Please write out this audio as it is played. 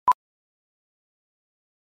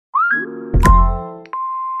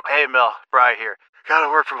Hey, Mel, Bri here.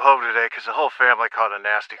 Gotta work from home today because the whole family caught a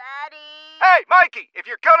nasty... Daddy! Hey, Mikey,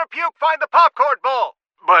 if you're gonna puke, find the popcorn bowl!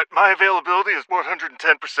 But my availability is 110%.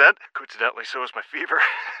 Coincidentally, so is my fever.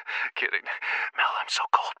 Kidding. Mel, I'm so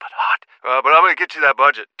cold but hot. But I'm gonna get you that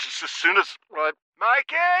budget just as soon as...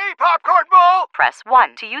 Mikey, popcorn bowl! Press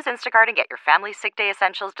 1 to use Instacart and get your family's sick day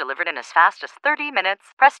essentials delivered in as fast as 30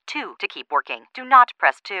 minutes. Press 2 to keep working. Do not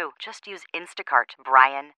press 2. Just use Instacart,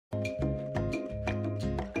 Brian.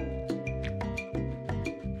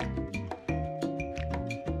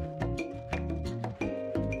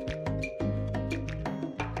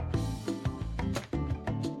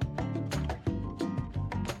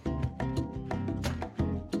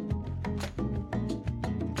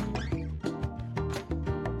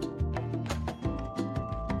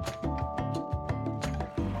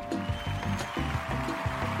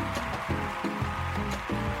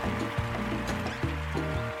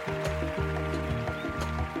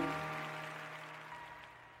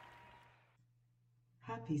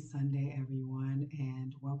 Happy Sunday, everyone,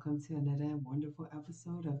 and welcome to another wonderful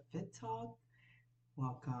episode of Fit Talk.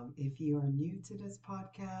 Welcome. If you are new to this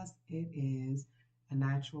podcast, it is a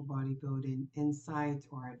natural bodybuilding insight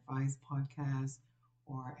or advice podcast,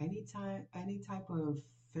 or any type of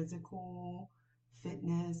physical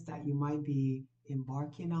fitness that you might be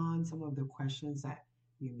embarking on, some of the questions that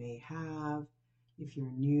you may have. If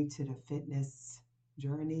you're new to the fitness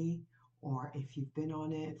journey, or if you've been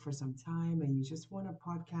on it for some time and you just want a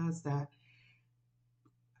podcast that,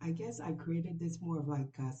 I guess I created this more of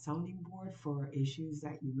like a sounding board for issues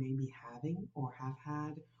that you may be having or have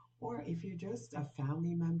had, or if you're just a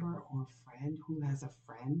family member or friend who has a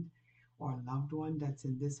friend or a loved one that's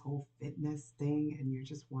in this whole fitness thing and you're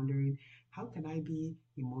just wondering, how can I be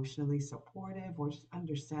emotionally supportive, or just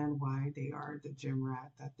understand why they are the gym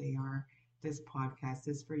rat that they are. This podcast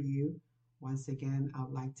is for you. Once again, I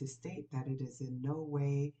would like to state that it is in no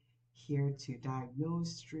way here to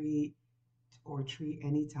diagnose, treat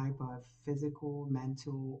any type of physical,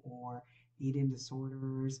 mental, or eating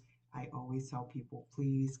disorders. I always tell people,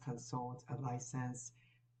 please consult a licensed,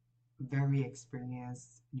 very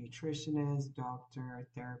experienced nutritionist, doctor,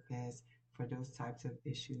 therapist for those types of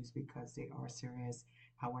issues because they are serious.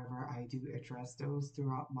 However, I do address those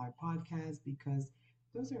throughout my podcast because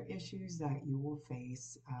those are issues that you will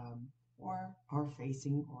face, or are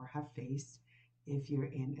facing or have faced if you're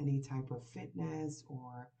in any type of fitness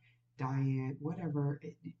or diet, whatever,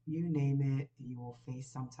 you name it, you will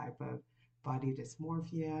face some type of body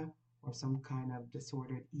dysmorphia or some kind of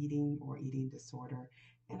disordered eating or eating disorder.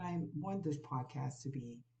 And I want this podcast to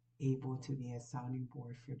be able to be a sounding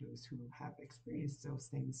board for those who have experienced those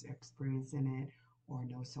things, experiencing it, or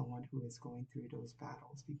know someone who is going through those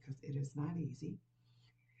battles, because it is not easy.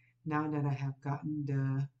 Now that I have gotten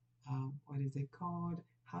the what is it called,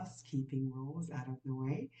 housekeeping rules out of the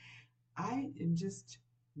way, I am just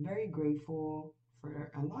very grateful for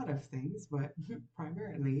a lot of things, but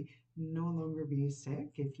primarily no longer being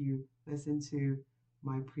sick. If you listen to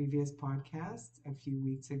my previous podcast a few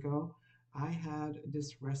weeks ago, I had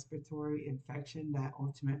this respiratory infection that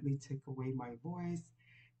ultimately took away my voice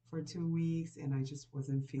for 2 weeks, and I just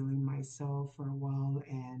wasn't feeling myself for a while.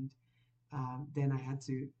 And then I had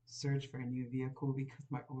to search for a new vehicle because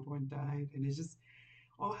my old one died. And it's just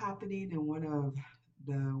all happening in one of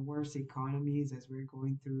the worst economies as we're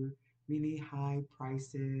going through really high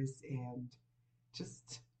prices. And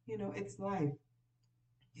just, it's life.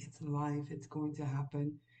 It's life. It's going to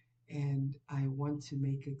happen. And I want to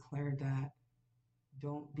make it clear that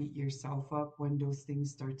don't beat yourself up when those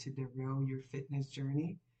things start to derail your fitness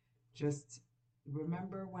journey. Just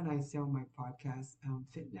remember when I say on my podcast,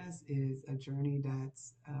 fitness is a journey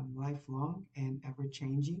that's lifelong and ever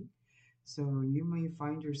changing. So you may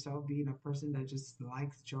find yourself being a person that just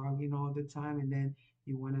likes jogging all the time, and then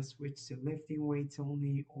you want to switch to lifting weights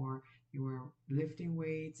only, or you are lifting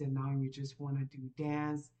weights and now you just want to do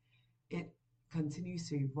dance. It continues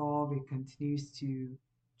to evolve, it continues to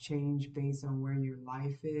change based on where your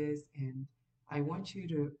life is. And I want you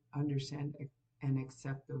to understand and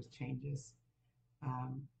accept those changes.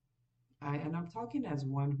 Um, and I'm talking as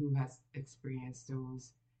one who has experienced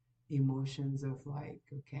those emotions of like,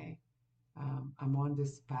 okay, I'm on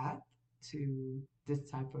this path to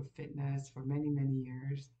this type of fitness for many, many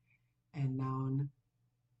years. And now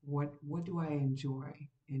what do I enjoy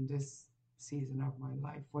in this season of my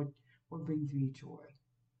life? What brings me joy?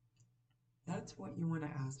 That's what you want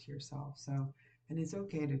to ask yourself. So, and it's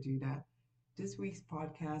okay to do that. This week's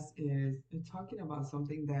podcast is talking about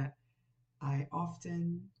something that I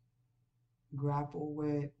often grapple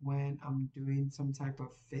with when I'm doing some type of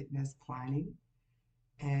fitness planning,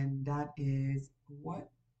 and that is, what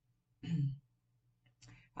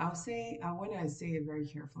I want to say it very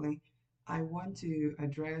carefully. I want to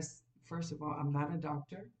address, first of all, I'm not a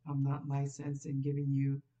doctor. I'm not licensed in giving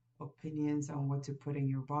you opinions on what to put in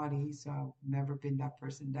your body. So I've never been that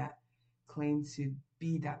person that claims to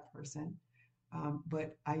be that person.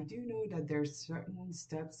 But I do know that there's certain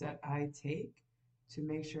steps that I take to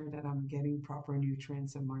make sure that I'm getting proper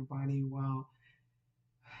nutrients in my body while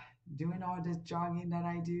doing all this jogging that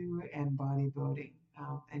I do and bodybuilding.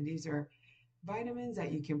 And these are vitamins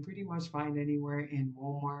that you can pretty much find anywhere in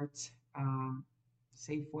Walmart,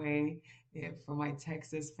 Safeway, for my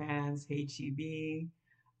Texas fans, HEB.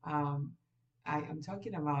 Um, I am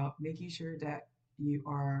talking about making sure that you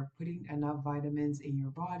are putting enough vitamins in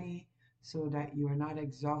your body so that you are not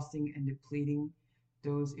exhausting and depleting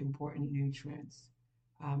those important nutrients.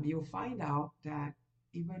 You'll find out that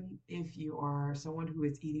even if you are someone who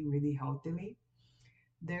is eating really healthily,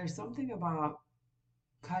 there's something about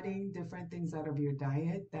cutting different things out of your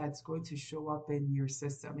diet that's going to show up in your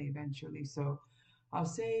system eventually. So I'll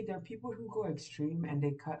say there are people who go extreme and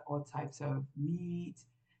they cut all types of meat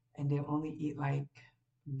and they only eat like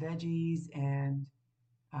veggies and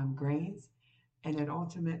grains. And it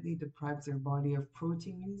ultimately deprives their body of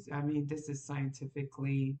proteins. I mean, this is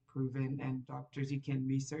scientifically proven, and doctors, you can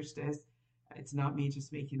research this. It's not me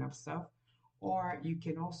just making up stuff. Or you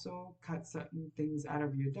can also cut certain things out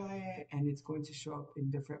of your diet, and it's going to show up in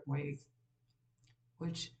different ways,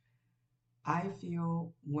 which I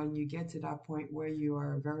feel when you get to that point where you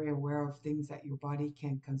are very aware of things that your body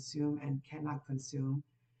can consume and cannot consume,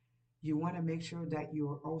 you want to make sure that you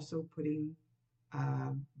are also putting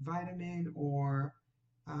vitamin or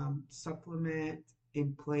supplement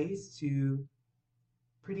in place to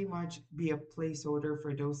pretty much be a placeholder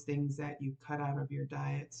for those things that you cut out of your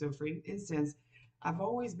diet. So, for instance, I've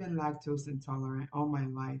always been lactose intolerant all my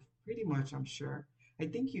life, pretty much, I'm sure. I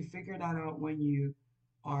think you figure that out when you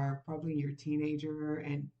are probably your teenagers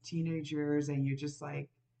and you're just like,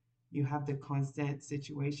 you have the constant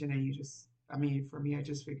situation and you just, I mean, for me, I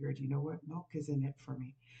just figured, you know what, milk isn't it for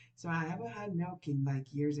me. So I haven't had milk in like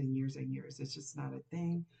years and years and years. It's just not a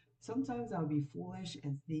thing. Sometimes I'll be foolish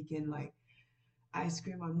and sneak in like ice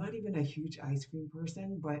cream. I'm not even a huge ice cream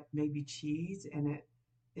person, but maybe cheese, and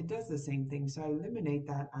it does the same thing. So I eliminate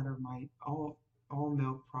that out of my all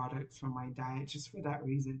milk products from my diet just for that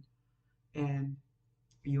reason. And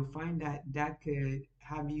you'll find that that could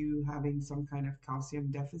have you having some kind of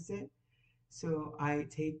calcium deficit. So I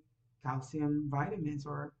take calcium vitamins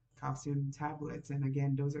or calcium tablets. And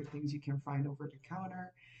again, those are things you can find over the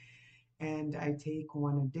counter. And I take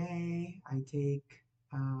one a day. I take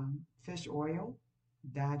fish oil.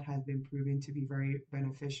 That has been proven to be very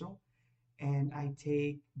beneficial. And I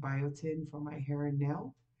take biotin for my hair and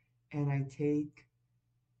nail. And I take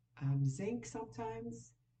zinc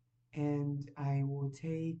sometimes. And I will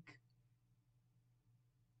take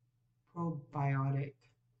probiotic.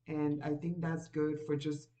 And I think that's good for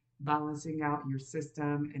just balancing out your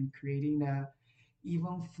system and creating a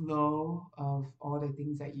even flow of all the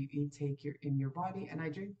things that you intake in your body. And I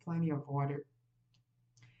drink plenty of water.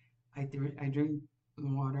 I drink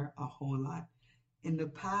water a whole lot. In the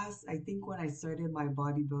past, I think when I started my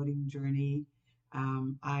bodybuilding journey,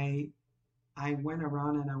 um, I I went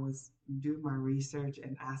around and I was doing my research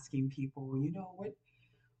and asking people, you know,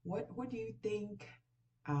 what do you think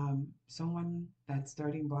someone that's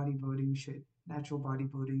starting bodybuilding should natural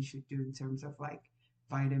bodybuilding should do in terms of like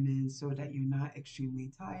vitamins so that you're not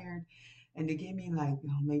extremely tired? And they gave me like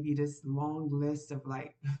maybe this long list of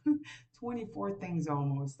like 24 things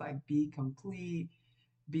almost like be complete,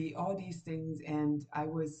 be all these things. And I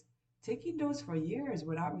was taking those for years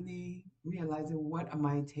without really realizing what am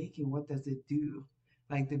I taking? What does it do?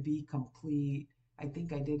 Like the be complete. I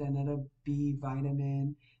think I did another B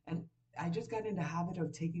vitamin. And I just got in the habit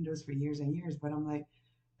of taking those for years and years. But I'm like,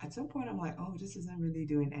 at some point, I'm like, oh, this isn't really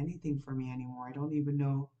doing anything for me anymore. I don't even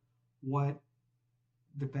know what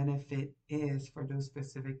the benefit is for those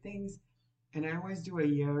specific things. And I always do a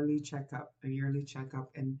yearly checkup.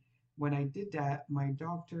 And when I did that, my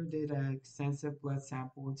doctor did an extensive blood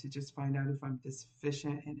sample to just find out if I'm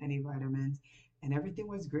deficient in any vitamins. And everything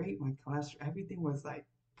was great. My cholesterol, everything was like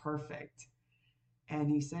perfect. And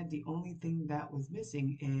he said the only thing that was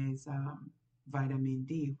missing is vitamin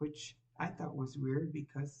D, which I thought was weird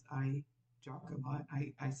because I jog a lot.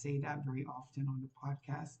 I say that very often on the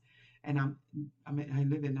podcast. And I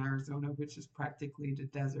live in Arizona, which is practically the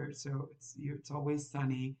desert. So it's always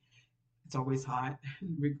sunny, it's always hot,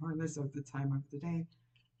 regardless of the time of the day.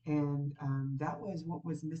 And that was what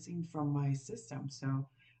was missing from my system. So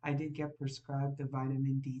I did get prescribed the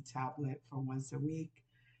vitamin D tablet for once a week.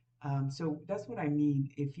 So that's what I mean.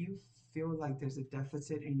 If you feel like there's a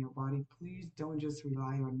deficit in your body, please don't just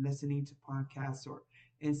rely on listening to podcasts or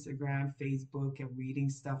Instagram, Facebook, and reading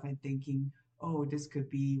stuff and thinking, oh, this could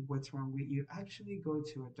be what's wrong with you. Actually, go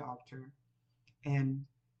to a doctor and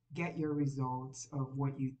get your results of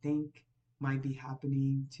what you think might be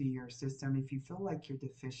happening to your system. If you feel like you're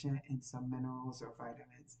deficient in some minerals or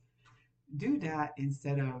vitamins, do that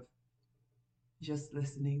instead of just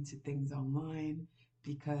listening to things online,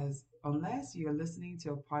 because unless you're listening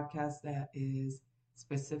to a podcast that is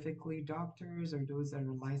specifically doctors or those that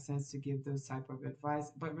are licensed to give those type of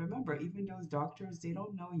advice. But remember, even those doctors, they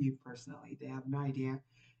don't know you personally. They have no idea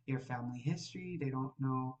your family history. They don't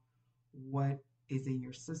know what is in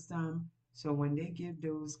your system. So when they give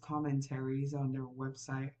those commentaries on their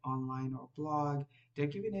website, online, or blog, they're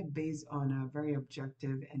giving it based on a very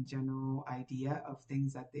objective and general idea of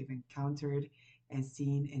things that they've encountered and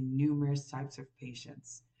seen in numerous types of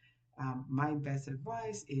patients. My best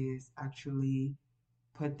advice is actually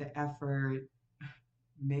put the effort,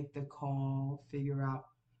 make the call, figure out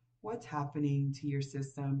what's happening to your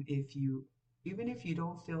system. If you, even if you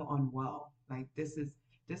don't feel unwell, like this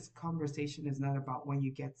conversation is not about when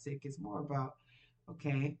you get sick. It's more about,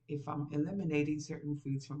 okay, if I'm eliminating certain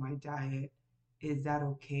foods from my diet, is that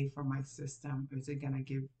okay for my system? Or is it gonna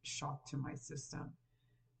give shock to my system?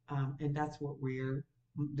 And that's what we're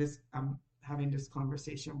this I'm having this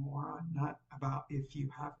conversation more on, not about if you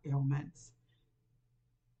have ailments.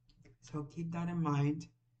 So keep that in mind.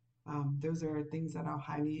 Those are things that I'll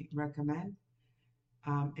highly recommend.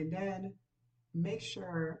 And then make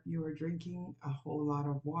sure you are drinking a whole lot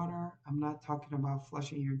of water. I'm not talking about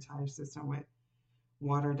flushing your entire system with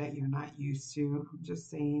water that you're not used to. I'm just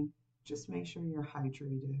saying, just make sure you're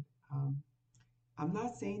hydrated. Um, I'm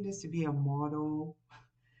not saying this to be a model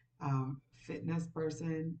fitness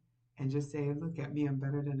person and just say, look at me, I'm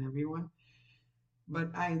better than everyone. But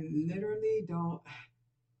I literally don't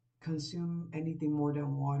consume anything more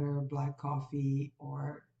than water, black coffee,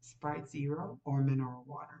 or Sprite Zero or mineral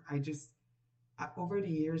water. Over the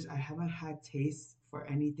years, I haven't had taste for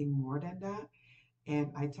anything more than that.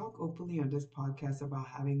 And I talk openly on this podcast about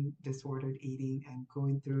having disordered eating and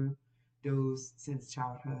going through those since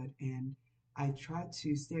childhood. And I try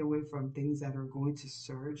to stay away from things that are going to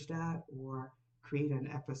surge that or create an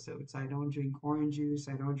episode. So I don't drink orange juice.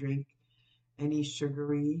 I don't drink any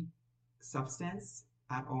sugary substance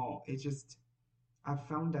at all. I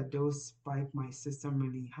found that those spike my system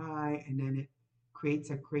really high, and then it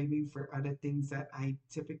creates a craving for other things that I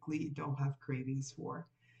typically don't have cravings for.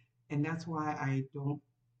 And that's why I don't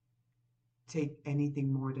take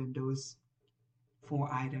anything more than those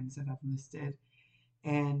four items that I've listed.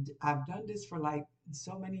 And I've done this for like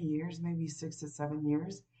so many years, maybe 6 to 7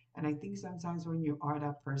 years. And I think sometimes when you are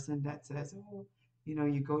that person that says, oh,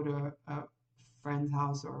 you go to a friend's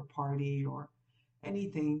house or a party or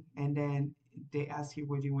anything, and then they ask you,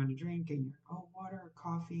 what do you want to drink? And you're, oh, water or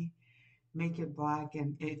coffee, make it black.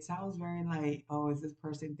 And it sounds very like, oh, is this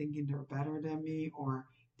person thinking they're better than me? Or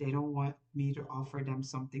they don't want me to offer them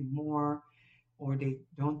something more, or they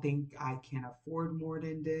don't think I can afford more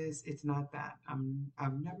than this. It's not that.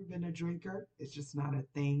 I've never been a drinker. It's just not a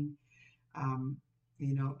thing. Um,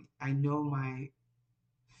 I know my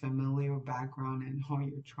familial background and all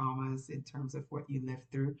your traumas in terms of what you lived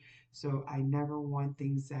through. So I never want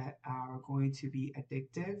things that are going to be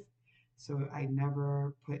addictive. So I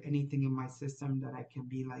never put anything in my system that I can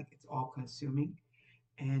be like it's all consuming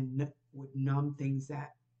and would numb things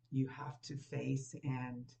that you have to face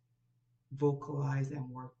and vocalize and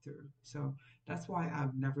work through. So that's why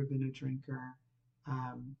I've never been a drinker.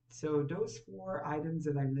 So those four items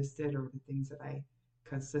that I listed are the things that I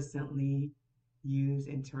consistently use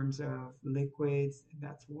in terms of liquids.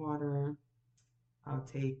 That's water. I'll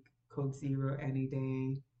take Coke Zero any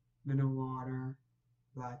day, mineral water,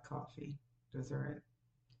 black coffee. Those are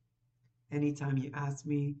it. Anytime you ask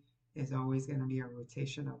me, it's always going to be a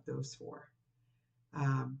rotation of those four.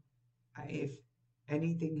 Um, if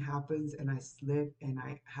anything happens and I slip and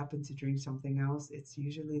I happen to drink something else, it's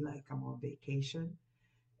usually like I'm on vacation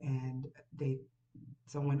and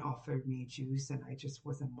someone offered me juice and I just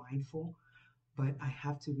wasn't mindful. But I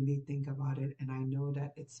have to really think about it, and I know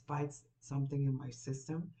that it spikes something in my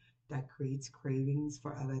system that creates cravings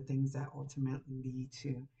for other things that ultimately lead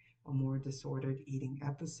to a more disordered eating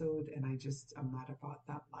episode. And I'm not about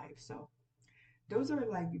that life. So those are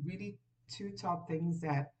like really two top things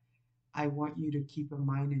that I want you to keep in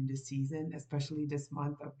mind in this season, especially this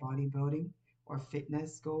month of bodybuilding or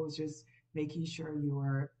fitness goals. Just making sure you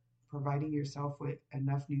are providing yourself with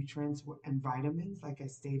enough nutrients and vitamins, like I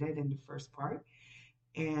stated in the first part,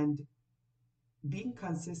 and being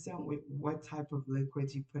consistent with what type of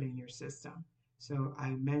liquids you put in your system. So I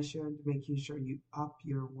mentioned making sure you up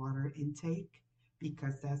your water intake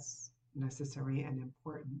because that's necessary and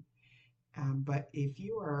important. But if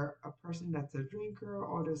you are a person that's a drinker,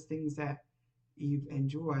 all those things that you've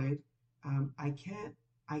enjoyed, I can't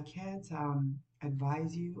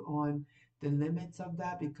advise you on the limits of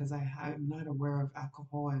that because I'm not aware of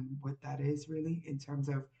alcohol and what that is really in terms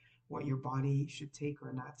of what your body should take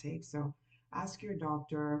or not take. So ask your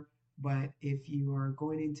doctor. But if you are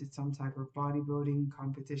going into some type of bodybuilding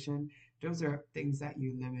competition, those are things that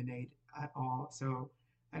you eliminate at all. So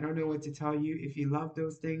I don't know what to tell you. If you love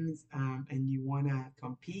those things and you want to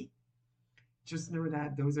compete, just know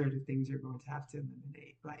that those are the things you're going to have to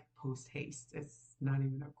eliminate, like post haste. It's not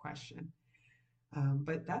even a question.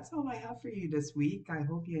 But that's all I have for you this week. I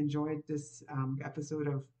hope you enjoyed this episode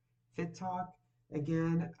of Fit Talk.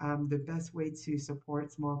 Again, the best way to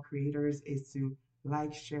support small creators is to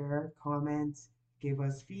like, share, comment, give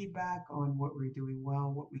us feedback on what we're doing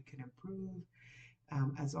well, what we can improve.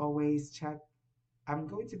 As always, I'm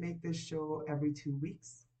going to make this show every 2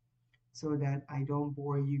 weeks so that I don't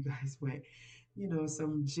bore you guys with,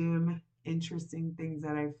 some gym interesting things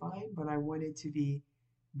that I find, but I want it to be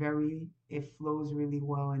it flows really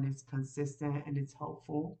well and it's consistent and it's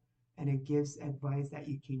helpful and it gives advice that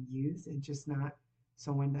you can use and just not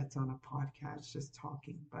someone that's on a podcast just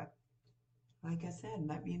talking. But like I said,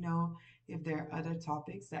 let me know if there are other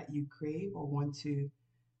topics that you crave or want to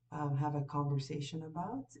have a conversation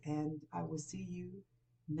about. And I will see you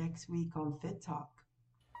next week on Fit Talk.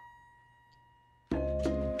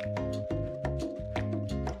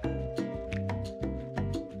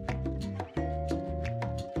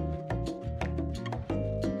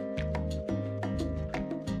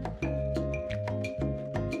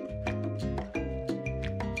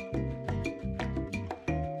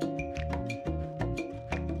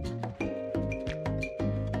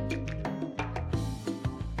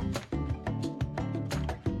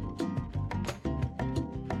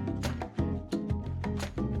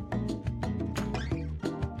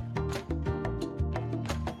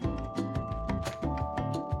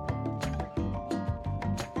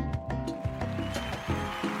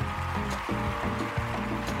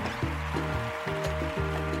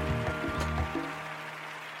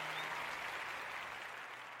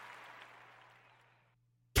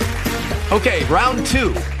 Okay, round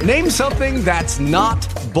 2. Name something that's not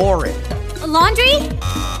boring. A laundry?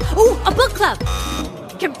 Ooh, a book club.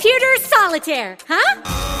 Computer solitaire, huh?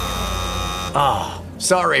 Ah,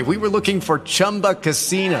 sorry, we were looking for Chumba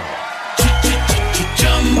Casino.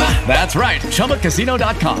 That's right,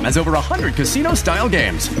 ChumbaCasino.com has over 100 casino-style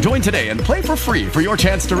games. Join today and play for free for your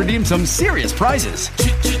chance to redeem some serious prizes.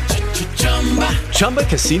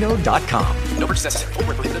 ChumbaCasino.com. No purchase necessary. Void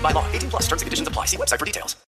where prohibited by law. 18+ terms and conditions apply. See website for details.